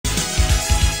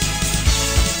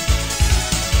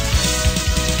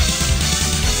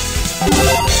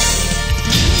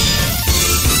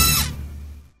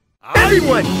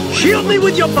Everyone, shield me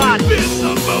with your body!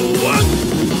 Number one!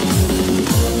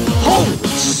 Holy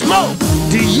smoke!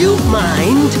 Do you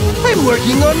mind? I'm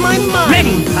working on my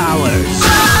mind powers!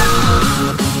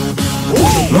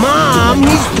 Mom,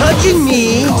 he's touching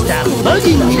me! Stop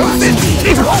bugging me!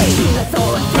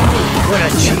 What a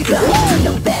cheater!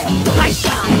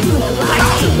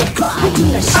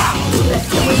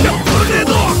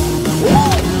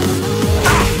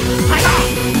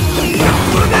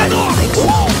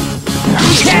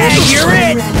 Tag, you're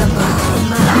it!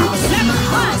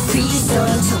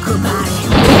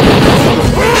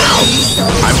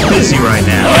 I'm busy right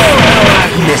now. Oh, how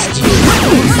I've missed you!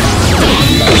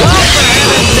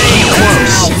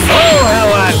 Close! Oh, how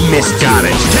I've missed you! Got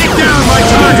it. Take down my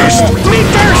target. Me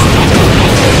first!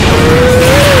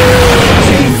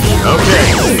 Okay.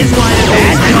 It's wide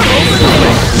open.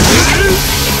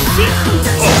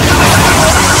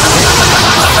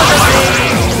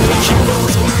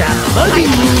 Stop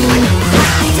bugging me!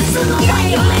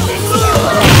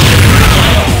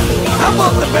 How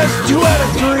about the best 2 out of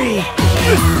 3?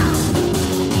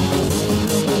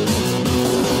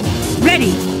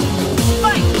 Ready!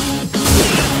 Fight!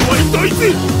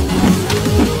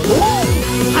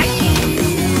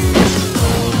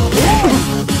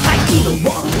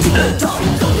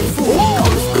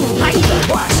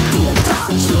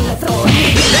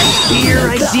 That fear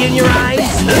I see in your eyes?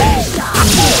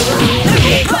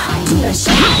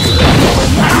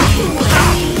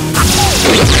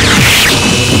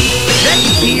 That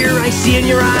fear I see in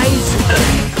your eyes?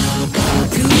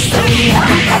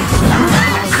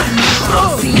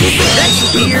 Oh, that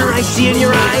fear I see in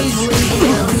your eyes?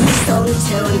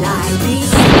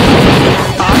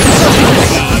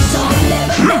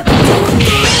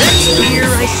 That fear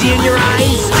I see in your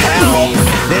eyes? Help!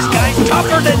 This guy's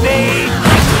tougher than me!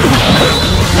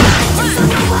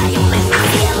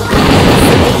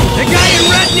 The guy in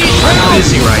red needs help! I'm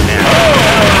busy right now. Oh,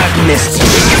 how I've missed you!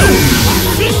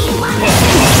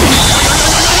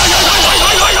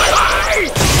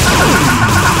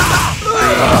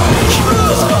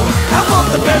 How about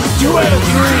the best 2 out of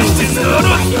 3?